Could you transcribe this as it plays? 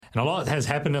And a lot has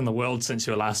happened in the world since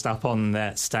you were last up on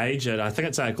that stage. I think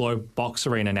it's at Globe Box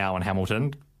Arena now in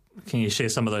Hamilton. Can you share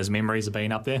some of those memories of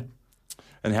being up there?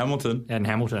 In Hamilton? In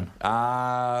Hamilton.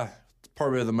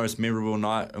 Probably the most memorable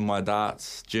night in my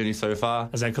darts journey so far.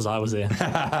 Is that because I was there?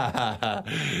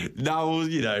 No,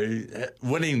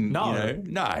 winning.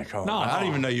 No. Come on. I didn't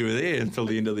even know you were there until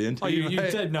the end of the interview. Oh, you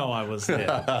did know I was there.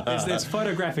 There's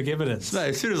photographic evidence. No,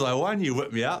 as soon as I won, you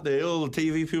whipped me out there. All the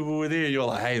TV people were there. You're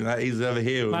like, hey, mate, he's over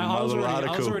here with my little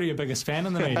article. I was already your biggest fan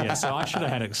in the media, so I should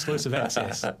have had exclusive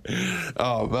access.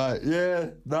 Oh, mate, yeah.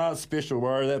 No, it's special,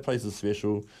 bro. That place is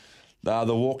special. The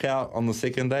walkout on the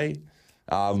second day,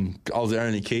 I was the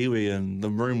only Kiwi and the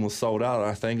room was sold out.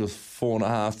 I think it was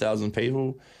 4,500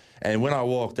 people. And when I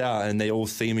walked out and they all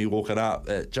see me walking up,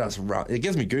 it gives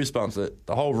me goosebumps.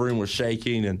 The whole room was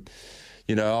shaking and,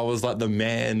 I was like the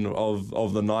man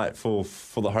of the night for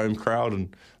the home crowd.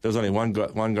 And there was only one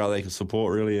guy they could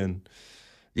support really. And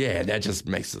yeah, that just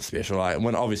makes it special. Like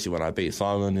when I beat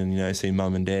Simon and, see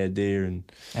mum and dad there and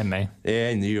me. Yeah,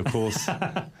 and you, of course.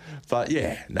 But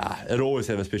yeah, it'll always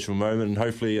have a special moment and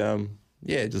hopefully,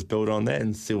 just build on that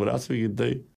and see what else we could do.